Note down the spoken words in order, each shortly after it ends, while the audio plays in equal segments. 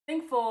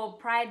For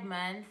Pride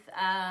Month,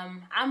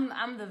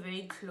 I'm the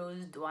very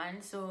closed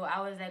one, so I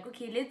was like,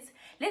 okay,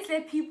 let's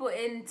let people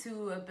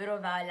into a bit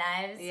of our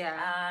lives.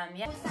 Yeah.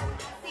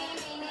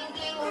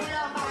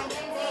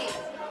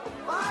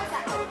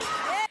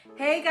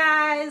 Hey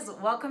guys,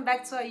 welcome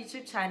back to our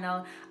YouTube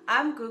channel.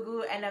 I'm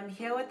Gugu and I'm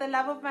here with the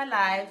love of my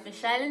life,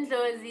 Michelle and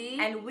Dozy,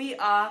 and we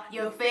are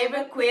your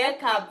favorite queer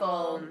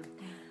couple.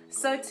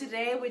 So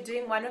today we're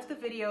doing one of the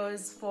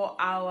videos for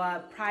our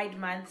Pride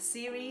Month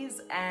series,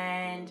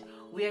 and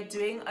we are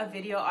doing a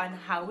video on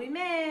how we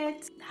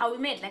met. How we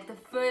met, like the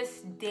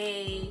first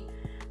day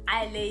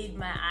I laid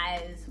my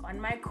eyes on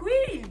my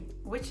queen.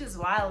 Which is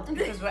wild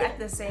because we're at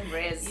the same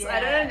race. Yeah. So I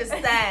don't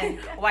understand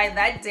why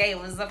that day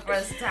was the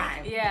first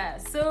time. Yeah,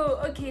 so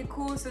okay,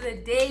 cool. So the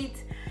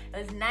date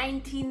was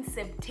 19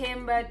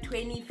 September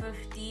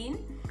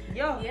 2015.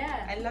 Yo,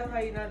 Yeah. I love how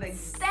you know the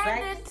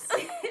exact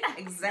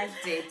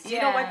date. Do you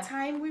know Yeah. what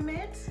time we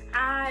met? It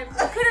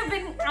could have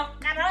been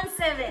around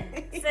 7.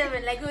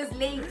 Like it was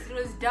late, it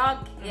was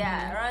dark.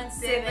 Yeah, around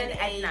 7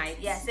 at 8. night.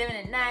 Yeah, 7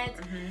 at night.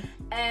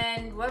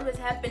 And what was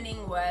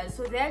happening was,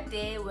 so that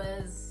day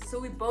was, so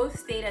we both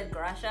stayed at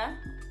Grasha.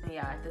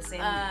 Yeah, at the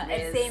same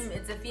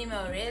It's a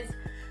female res,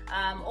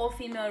 all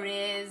female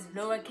res,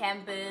 lower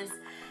campus.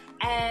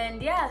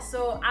 And yeah,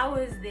 so I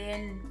was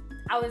the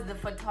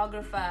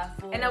photographer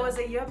for... And I was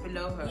a year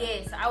below her.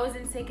 Yes, I was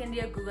in second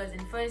year, Gugu was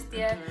in first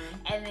year.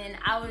 And then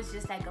I was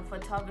just like a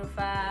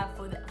photographer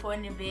for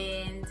an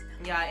event.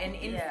 Yeah, and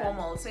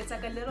informal. So it's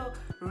like a little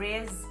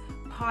res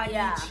party,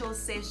 chill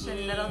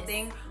session, little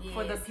thing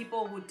for the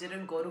people who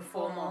didn't go to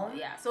formal.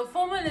 Yeah, so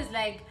formal is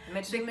like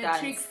the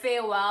matric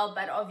farewell,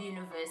 but of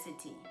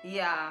university.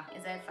 Yeah.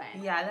 Is that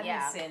fine? Yeah, that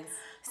makes sense.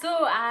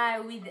 So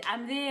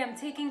I'm there, I'm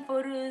taking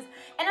photos,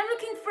 and I'm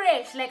looking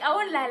fresh. Like I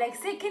won't lie, like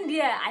second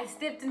year, I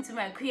stepped into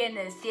my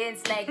queerness.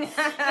 It's like,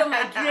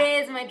 my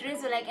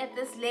dress were like at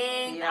this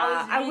length.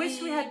 Yeah, I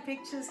wish we had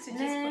pictures to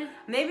just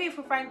maybe if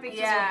we find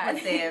pictures, we'll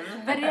put them.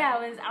 But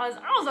yeah, I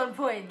was on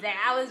point. Like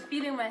I was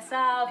feeling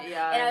myself, and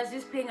I was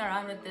just playing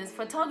around with this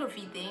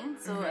photography thing.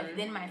 So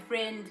then my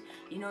friend,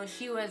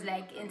 she was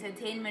like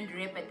entertainment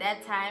rep at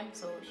that time,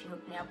 so she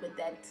hooked me up with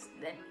that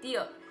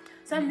deal.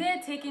 So I'm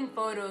there taking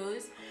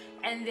photos,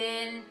 and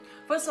then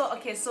first of all,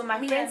 okay, so my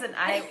friends and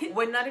I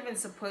were not even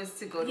supposed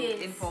to go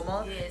to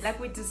informal.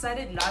 Like we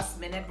decided last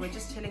minute. We're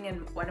just chilling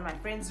in one of my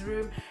friends'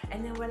 room,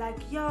 and then we're like,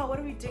 yo, what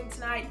are we doing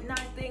tonight?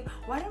 Nothing.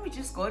 Why don't we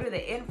just go to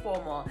the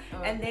informal?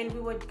 And then we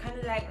were kind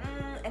of like,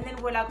 and then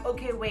we're like,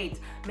 okay, wait,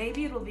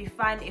 maybe it'll be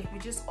fun if we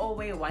just all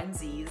wear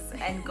onesies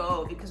and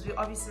go, because we're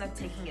obviously not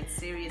taking it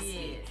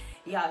seriously.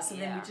 Yeah, so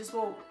then we just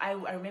wore, I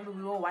remember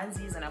we wore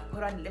onesies, and I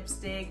put on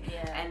lipstick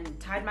and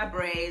tied my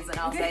braids, and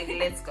I was like,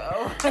 let's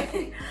go.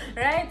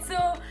 Right,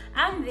 so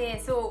I'm there.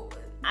 So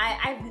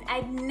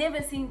I've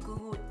never seen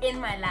Gugu in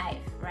my life,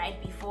 right,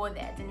 before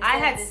that. And I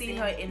had seen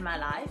her in my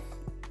life.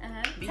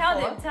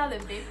 Tell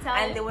them, babe.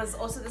 And there was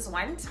also this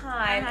one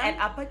time at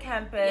Upper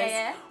Campus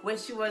where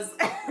she was,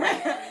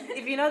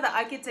 if you know the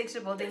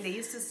architecture building, they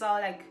used to sell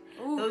like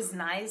those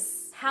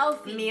nice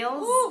healthy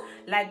meals.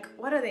 Like,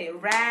 what are they?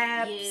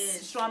 Wraps,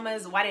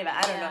 shawarmas, whatever.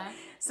 I don't know.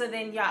 So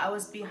then, I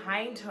was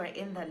behind her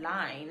in the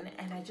line,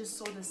 and I just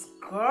saw this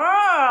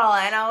girl,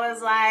 and I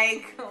was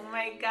like, oh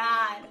my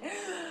God.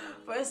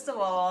 First of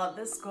all,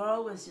 this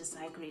girl was just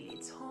like really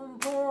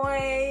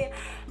tomboy,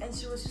 and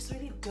she was just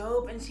really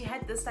dope, and she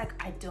had this like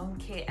I don't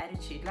care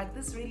attitude, like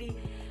this really,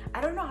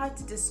 I don't know how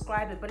to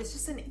describe it, but it's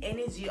just an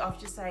energy of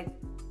just like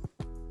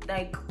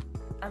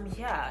I'm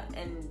here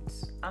and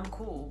I'm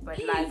cool, but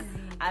like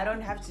I don't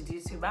have to do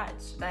too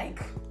much.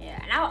 Like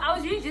and I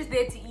was really just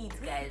there to eat,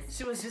 guys.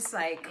 She was just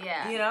like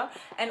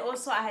and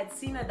also I had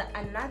seen her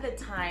another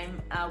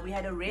time. We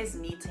had a res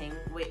meeting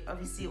where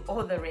obviously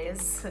all the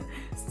res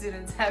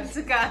students have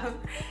to come,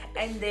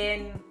 and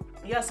then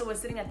so we're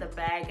sitting at the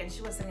back and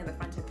she was sitting in the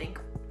front, I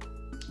think.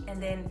 And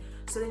then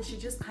she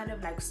just kind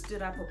of like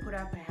stood up or put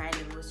up her hand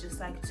and was just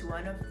like to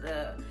one of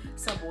the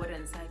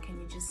subordinates, like, can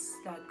you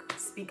just like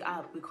speak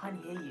up? We can't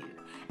hear you.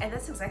 And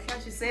that's exactly how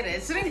she said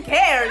it. She didn't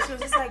care. She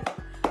was just like,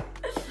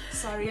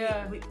 sorry,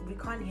 we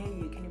can't hear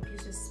you. Can you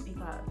please just speak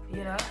up?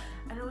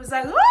 And it was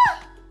like,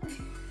 ah!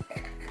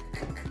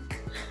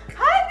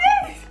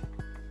 Honey!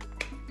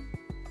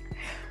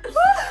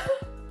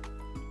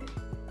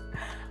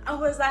 I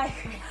was like,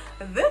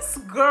 this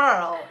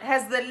girl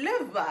has the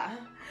liver,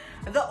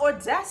 the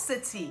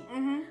audacity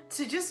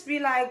to just be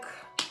like,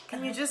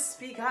 can you just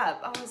speak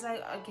up? I was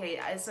like, okay,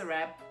 it's a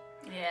wrap.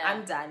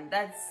 I'm done.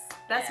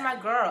 That's my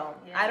girl.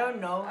 I don't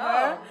know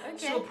her.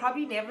 She'll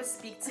probably never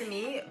speak to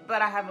me,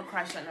 but I have a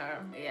crush on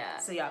her.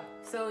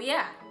 So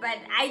but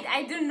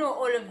I didn't know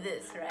all of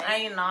this, right?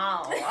 I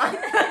know.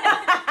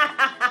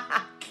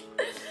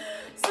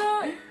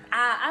 So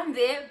I'm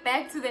there,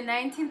 back to the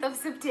 19th of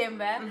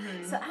September.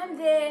 So I'm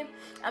there,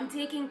 I'm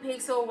taking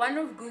pics. So one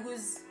of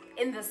Gugu's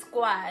in the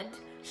squad,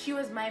 she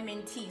was my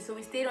mentee, so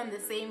we stayed on the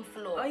same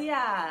floor. Oh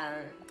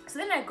yeah. So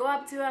then I go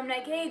up to her, I'm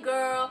like, hey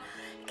girl,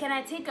 can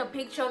I take a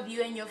picture of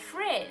you and your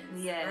friends?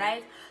 Yeah.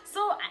 Right?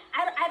 So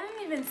I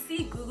don't even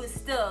see Gugu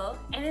still,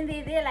 and then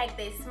they're like,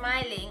 they're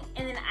smiling,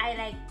 and then I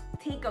like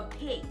take a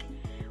pic.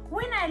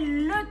 When I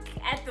look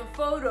at the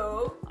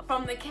photo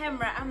from the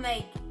camera, I'm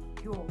like,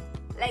 yo,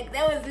 like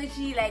that was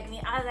literally like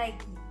me. I was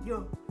like,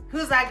 yo,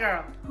 who's that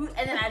girl?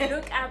 And then I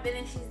look up and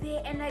then she's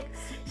there and like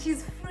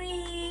she's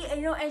free, and,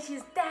 you know, and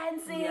she's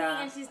dancing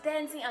and she's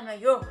dancing. I'm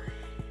like, yo.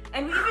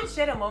 And we even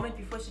shared a moment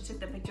before she took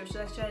the picture. She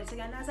like shared it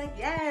again, and I was like,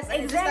 yes.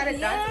 And exactly. She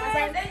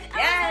started dancing.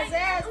 I was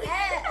like,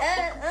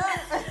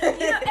 yes.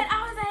 You know, and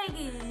I was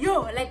like,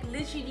 yo, like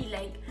literally,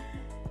 like,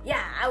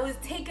 yeah, I was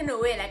taken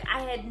away. Like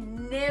I had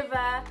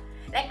never,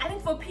 like I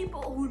think for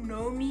people who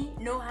know me,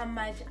 know how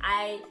much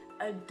I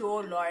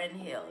adore Lauryn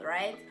Hill,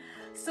 right?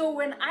 So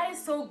when I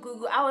saw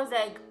Gugu, I was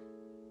like,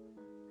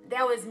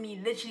 that was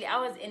me. Literally, I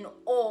was in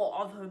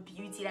awe of her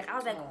beauty. Like I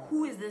was like,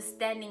 who is this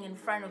standing in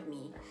front of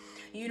me?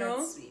 You know?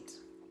 That's sweet.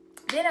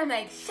 Then I'm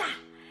like, sha.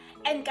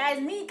 And guys,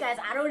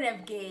 I don't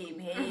have game,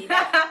 hey. She's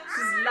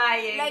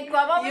lying. Like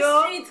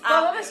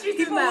Guava Street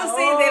people who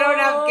say they don't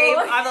have game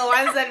are the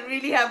ones that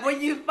really have.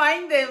 When you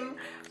find them,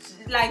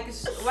 like,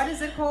 what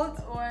is it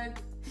called? Or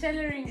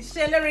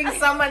shellering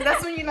someone,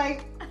 that's when you're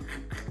like,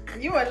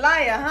 you a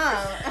liar,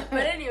 huh?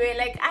 But anyway,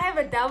 like I have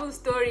a double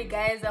story,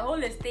 guys. The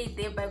whole estate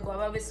there by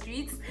Guava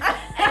Streets.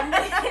 And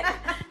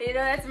you know,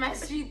 that's my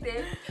street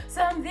there.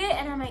 So I'm there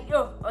and I'm like,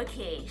 yo,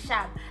 okay,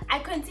 sharp. I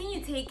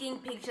continue taking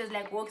pictures,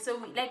 like walk.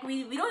 So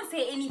we don't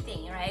say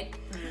anything, right?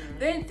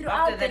 Then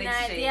throughout the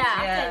night,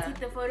 after I take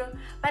the photo.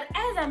 But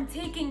as I'm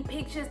taking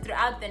pictures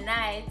throughout the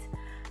night,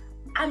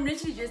 I'm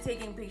literally just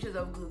taking pictures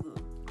of Gugu.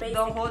 Basically,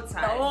 the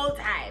whole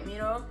time, you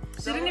know.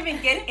 She didn't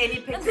even get any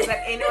pictures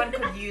that anyone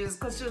could use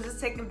because she was just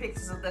taking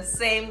pictures of the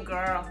same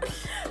girl.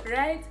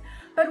 Right?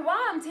 But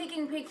while I'm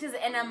taking pictures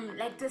and I'm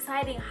like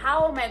deciding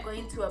how am I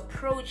going to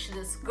approach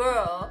this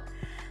girl,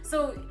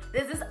 so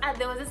there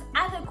was this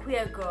other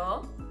queer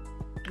girl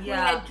who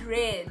had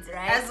dreads,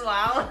 right? As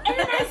well. And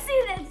then I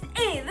see that,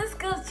 hey, this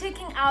girl's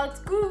checking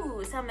out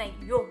Gugu. So I'm like,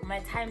 yo, my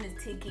time is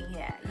ticking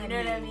here. You know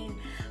what I mean?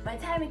 My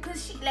time,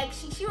 because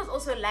she was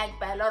also liked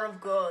by a lot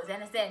of girls, you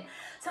understand?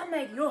 So I'm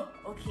like, yo,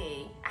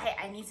 okay,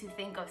 I need to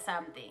think of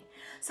something.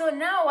 So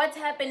now what's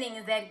happening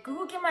is that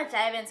Gugu came out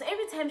jiving. So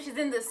every time she's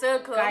in the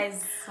circle,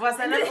 guys, was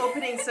I not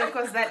opening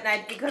circles that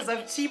night because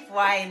of cheap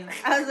wine?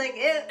 I was like,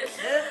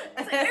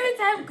 So every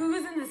time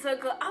Gugu's in the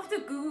circle, after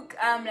Gugu,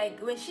 like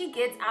when she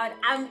gets out,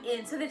 I'm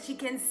in so that she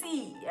can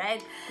see,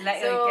 right?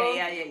 Like, so, okay,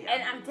 yeah.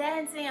 And I'm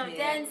dancing. I'm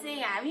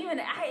even,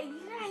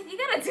 you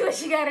gotta do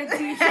what you gotta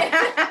do.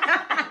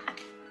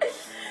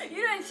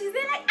 You know, and she's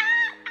there like,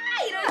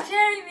 you know,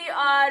 cheering me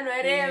on,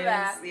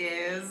 whatever.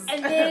 Yes.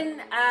 And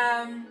then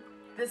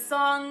the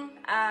song,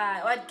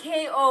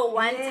 KO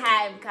one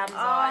time comes on.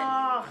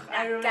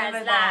 I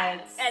remember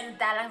that. And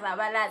Talang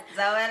Zabalat.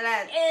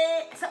 Zabalat.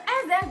 So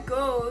as that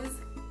goes,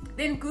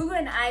 then Gugu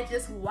and I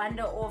just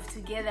wander off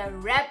together,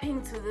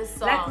 rapping to this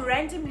song. Like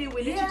randomly,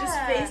 we literally just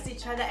faced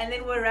each other and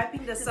then we're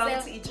rapping the song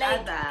to each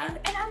other. And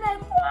I'm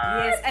like, what?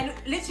 Yes, and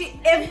literally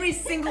every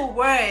single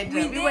word.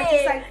 We were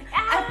just like,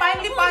 I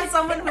finally found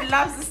someone who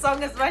loves the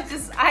song as much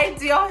as I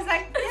do. I was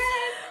like,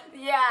 yes.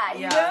 Yeah,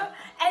 you know?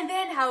 And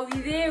then how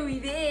we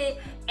there.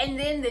 And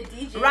then the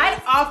DJ.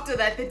 Right after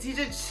that, the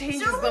DJ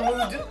changes the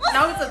mood.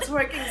 Now it's a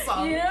twerking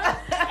song. You know?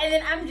 And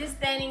then I'm just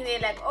standing there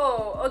like,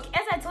 oh, okay.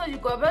 As I told you,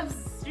 Guava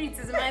Streets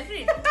is my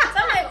street. So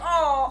I'm like,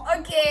 oh,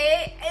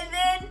 okay. And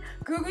then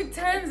Gugu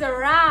turns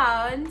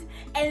around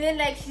and then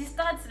like she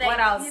starts like, what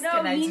else you know,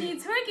 can I mini do?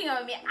 Twerking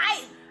on me.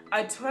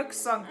 A twerk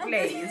song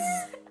plays.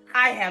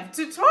 I have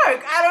to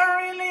twerk.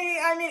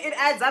 I mean, it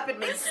adds up. It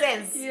makes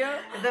sense. Yeah.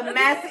 The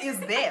math is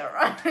there.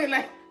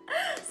 Like.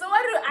 So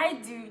what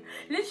do?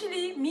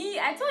 Literally, me,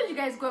 I told you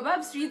guys,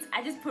 Guava Streets,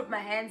 I just put my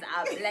hands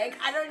up. Like,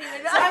 I don't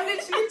even know. So I'm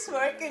literally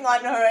twerking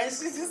on her and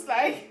she's just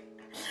like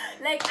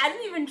I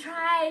didn't even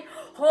try,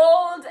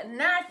 hold,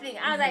 nothing.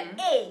 I was like,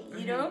 hey,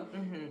 you know?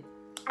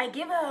 I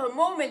give her a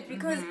moment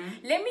because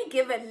let me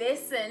give a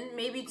lesson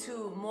maybe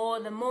to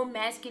the more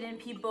masculine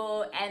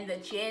people and the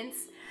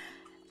gents.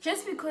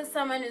 Just because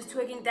someone is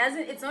twerking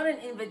it's not an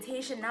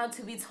invitation now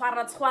to be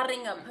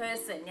twaring a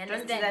person. You understand?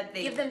 Don't do that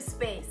thing. Give them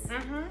space.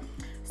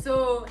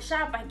 So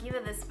sharp, I give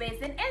her the space,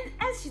 and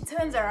as she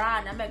turns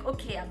around, I'm like,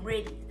 okay, I'm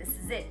ready. This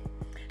is it,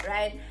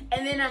 right?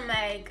 And then I'm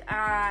like,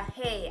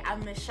 hey,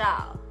 I'm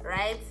Michelle,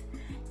 right?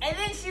 And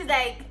then she's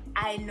like,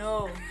 I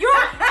know.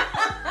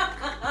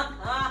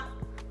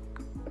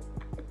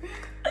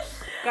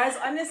 Guys,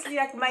 honestly,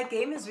 like my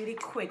game is really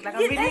quick. Like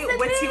I'm really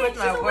witty with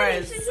my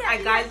words.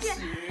 I got you.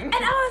 And I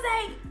was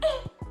like,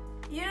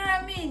 you know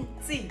what I mean?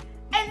 See.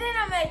 And then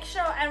I'm like,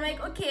 sure. I'm like,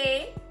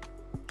 okay.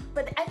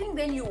 But I think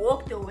then you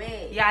walked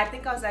away. Yeah, I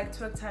think I was like,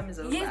 twerk time is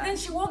over. Yes, then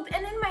she walked,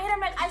 and in my head I'm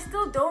like, I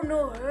still don't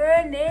know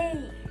her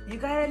name. You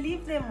gotta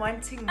leave them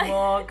wanting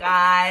more,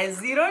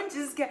 guys. You don't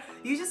just get.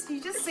 You just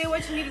say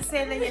what you need to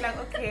say, and then you're like,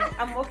 okay,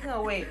 I'm walking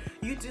away.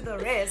 You do the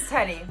rest,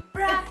 honey.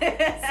 Bruh.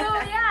 So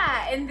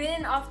yeah, and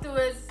then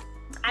afterwards,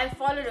 I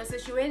followed her. So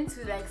she went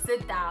to like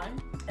sit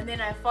down, and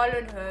then I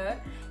followed her.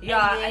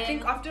 Yeah, then, I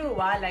think after a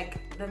while,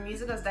 like the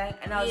music was dying,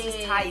 and I was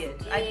just tired.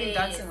 I'd been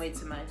dancing way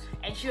too much,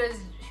 and she was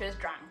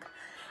drunk.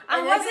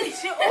 I wasn't.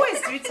 She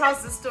always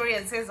retells the story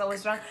and says I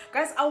was drunk.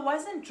 Guys, I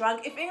wasn't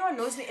drunk. If anyone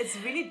knows me, it's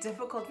really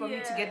difficult for me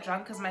to get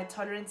drunk because my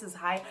tolerance is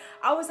high.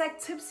 I was like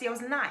tipsy. I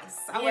was nice.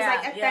 I was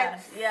like at that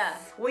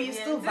where you're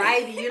still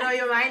vibey. You know,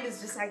 your mind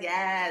is just like,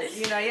 yes,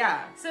 you know,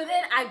 So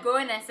then I go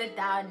and I sit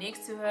down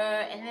next to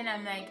her, and then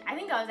I'm like, I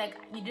think I was like,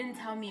 you didn't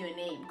tell me your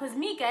name. Because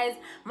me, guys,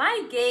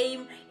 my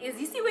game is,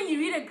 you see when you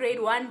read a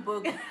grade 1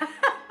 book,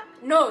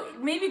 no,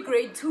 maybe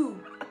grade 2.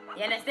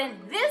 You understand?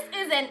 This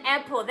is an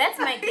apple. That's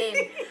my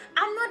game.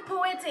 I'm not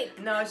poetic.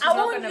 No, she's I not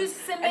won't gonna. use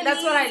similes. And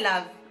that's what I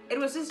love. It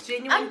was just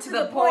genuine I'm to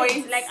the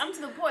point. Like, I'm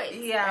to the point.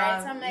 Yeah.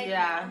 Right? So I'm like,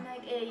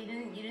 hey, you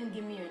didn't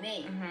give me your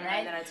name, right?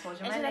 And then I told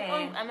you and my she's name.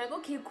 like, oh, I'm like,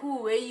 okay,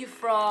 cool. Where are you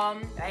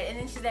from? Right? And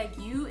then she's like,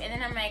 you. And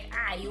then I'm like,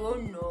 you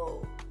won't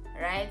know,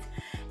 right?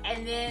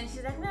 And then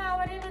she's like, no,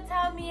 whatever,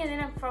 tell me. And then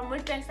I'm from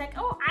Woodbank. She's like,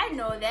 oh, I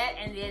know that.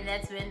 And then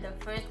that's when the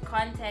first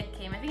contact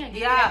came. I think I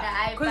gave her like a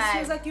high five. Because she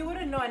was like, you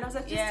wouldn't know. And I was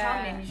like, just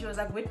tell me. And she was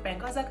like,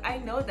 Woodbank. I was like, I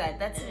know that.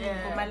 That's in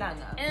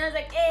Mpumalanga. And I was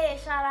like, hey,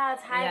 shout out,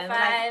 high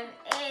five.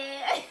 Like,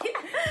 hey.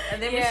 And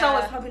then Michelle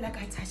was probably like,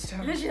 I touched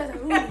her. And she was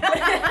like, ooh.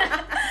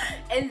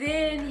 and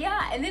then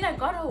I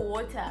got her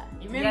water.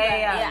 You remember?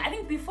 Yeah. I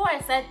think before I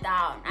sat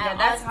down, I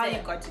that's asked how her,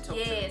 you got to talk to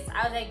Yes.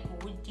 I was like,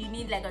 do you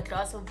need like a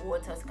glass of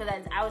water? Because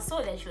I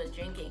saw that she was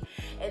drinking.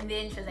 And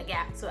then she was like,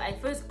 yeah. So I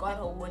first got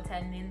her water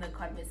and then the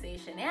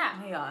conversation.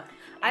 Yeah.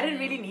 I didn't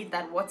really need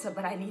that water,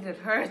 but I needed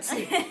her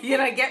to,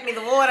 get me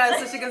the water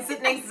so she can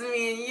sit next to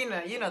me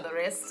and, you know the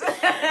rest.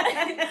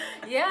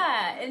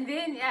 And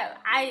then,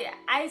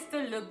 I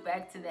still look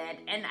back to that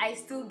and I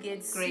still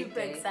get super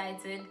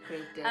excited.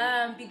 Great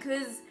day.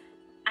 Because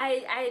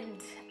I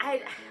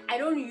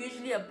don't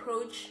usually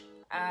approach,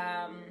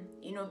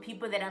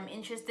 people that I'm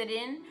interested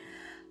in.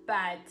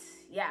 But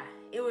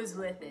it was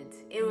worth it.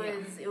 It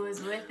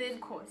was worth it,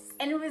 of course.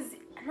 And it was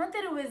not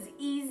that it was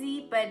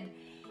easy, but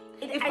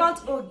it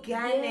felt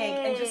organic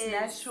and just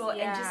natural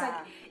and just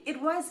like it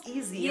was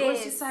easy. It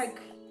was just like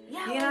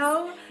like you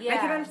don't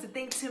have to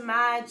think too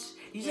much.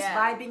 You just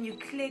vibing, you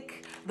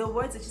click. The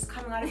words are just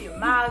coming out of your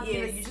mouth.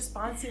 You're just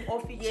bouncing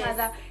off each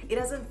other. It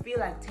doesn't feel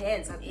like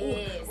tense. Like,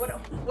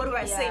 what do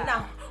I say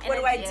now? What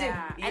do I do?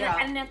 And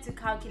I didn't have to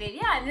calculate.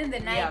 And then the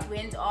night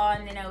went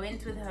on. Then I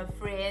went with her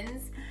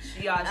friends.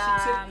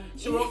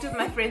 She walked with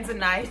my friends a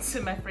night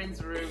to my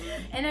friend's room.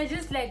 And I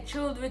just like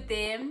chilled with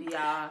them.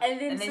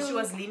 And then she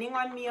was leaning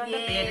on me on the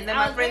bed. And then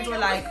my friends were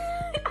like...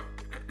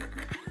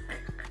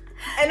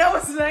 And I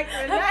was like,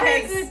 relax. Her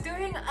friends were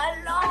doing a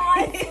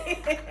lot.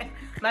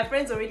 My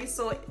friends already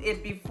saw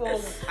it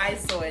before I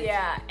saw it.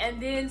 And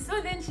then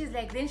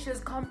she was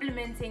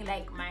complimenting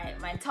like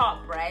my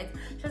top, right?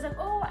 She was like,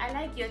 oh, I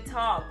like your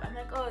top. I'm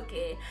like, oh,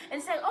 okay.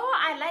 And she's like, oh,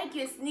 I like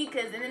your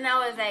sneakers. And then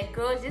I was like,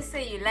 girl, just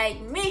say you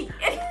like me.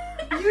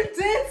 You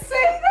did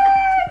say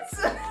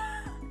that.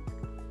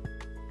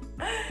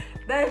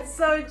 That's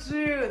so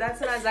true. That's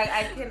when I was like,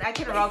 I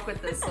can rock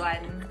with this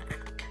one.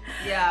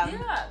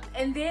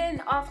 And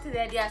then after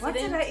that, so what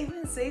did I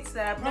even say to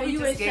that? I probably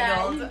just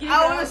giggled.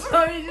 I was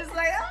probably just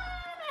like,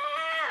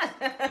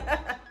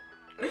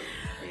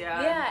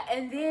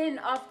 and then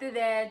after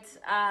that,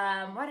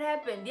 what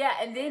happened?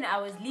 And then I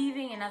was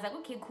leaving and I was like,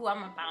 okay, cool,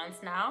 I'm gonna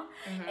bounce now.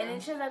 And then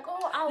she was like,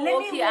 oh, I'll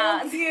walk you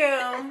out.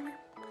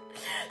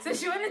 So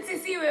she wanted to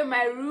see where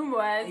my room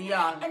was.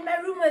 And my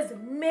room was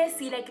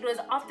messy. Like it was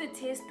after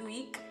test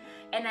week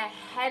and I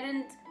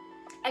hadn't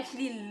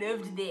actually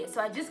lived there, so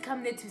I just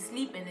come there to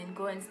sleep and then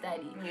go and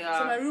study.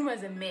 So my room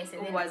was a mess.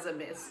 It was a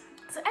mess.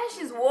 So as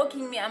she's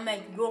walking me, I'm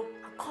like, yo,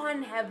 I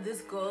can't have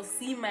this girl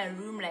see my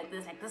room like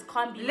this. Like this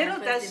can't be. Little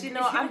does she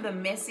know I'm the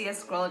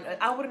messiest girl.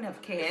 I wouldn't have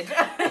cared.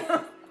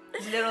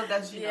 Little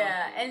does she know.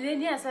 And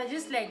then so I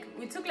just like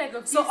we took like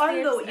a few steps. On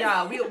the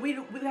we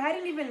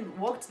hadn't even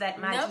walked that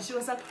much. Nope. And she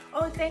was like,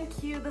 oh,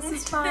 thank you, this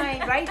is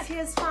fine. Right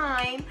here is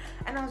fine.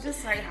 And I was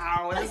just like,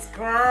 how this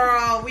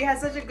girl? We had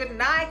such a good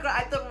night, girl.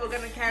 I thought we were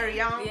gonna carry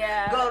on.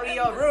 Go to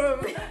your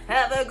room,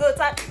 have a good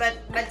time,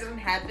 but that didn't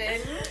happen.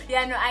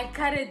 No, I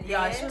cut it.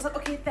 She was like,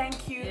 okay,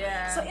 thank you.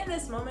 So in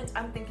this moment,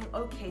 I'm thinking,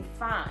 okay,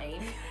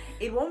 fine.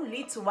 It won't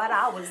lead to what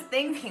I was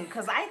thinking,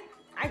 cause I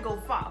go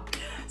far.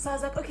 So I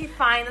was like, okay,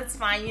 fine, that's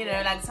fine,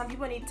 like some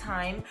people need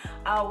time.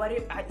 What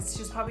if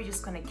she's probably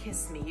just gonna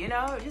kiss me,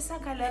 just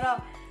like a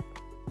little,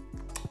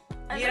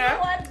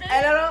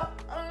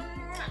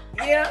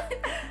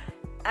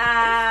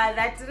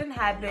 that didn't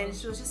happen.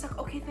 She was just like,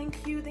 okay,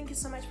 thank you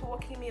so much for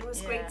walking me. It was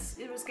great.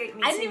 It was great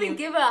meeting you. I didn't even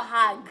give her a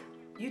hug.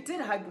 You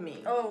did hug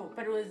me. Oh,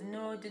 but it was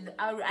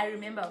I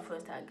remember our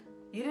first hug.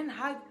 You didn't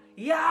hug?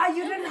 Yeah,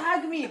 you didn't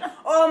hug me.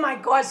 Oh my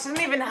God, she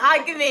didn't even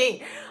hug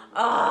me.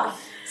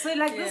 So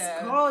like this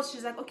girl,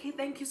 she's like, okay,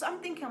 thank you. So I'm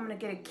thinking I'm gonna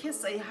get a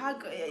kiss, a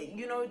hug,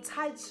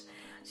 touch.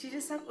 She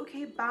just like,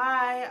 okay,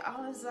 bye.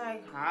 I was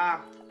like,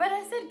 But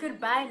I said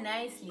goodbye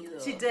nicely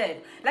though. She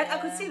did. Like, I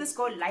could see this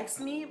girl likes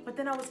me, but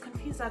then I was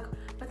confused, like,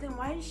 but then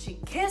why did she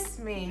kiss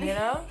me, you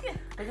know?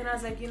 But then I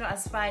was like, you know,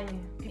 it's fine.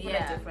 People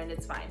are different.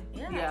 It's fine.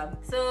 Yeah.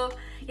 So,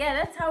 yeah,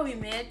 that's how we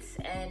met.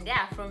 And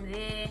yeah, from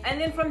there. And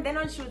then from then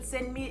on, she would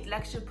send me,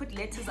 like, she would put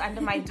letters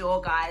under my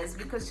door, guys,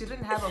 because she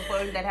didn't have a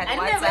phone that had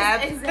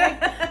WhatsApp.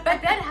 Exactly.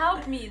 But that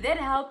helped me.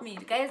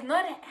 Guys,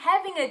 not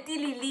having a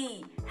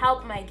tilili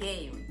helped my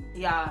game.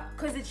 Yeah.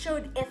 Because it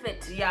showed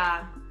effort.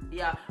 Yeah.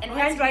 And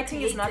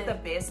handwriting is not the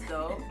best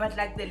though, but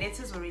like the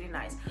letters were really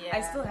nice. I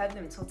still have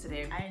them till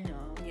today. I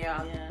know.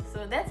 Yeah.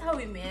 So that's how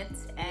we met.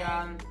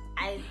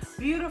 And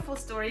beautiful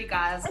story,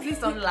 guys. Please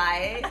don't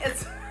lie.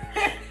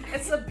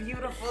 It's a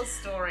beautiful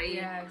story.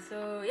 Yeah.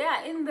 So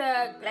yeah, in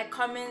the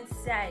comments,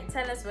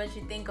 tell us what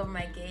you think of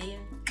my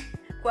game.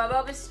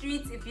 Guababa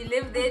Streets, if you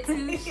live there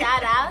too,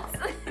 shout out.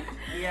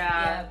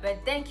 Yeah. But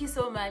thank you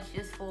so much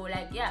just for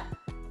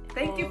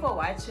Thank you for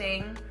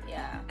watching.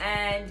 Yeah.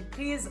 And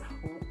please,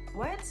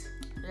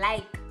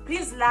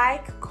 Please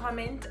like,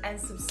 comment, and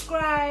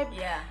subscribe.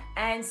 Yeah.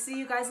 And see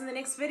you guys in the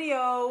next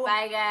video.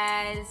 Bye,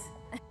 guys.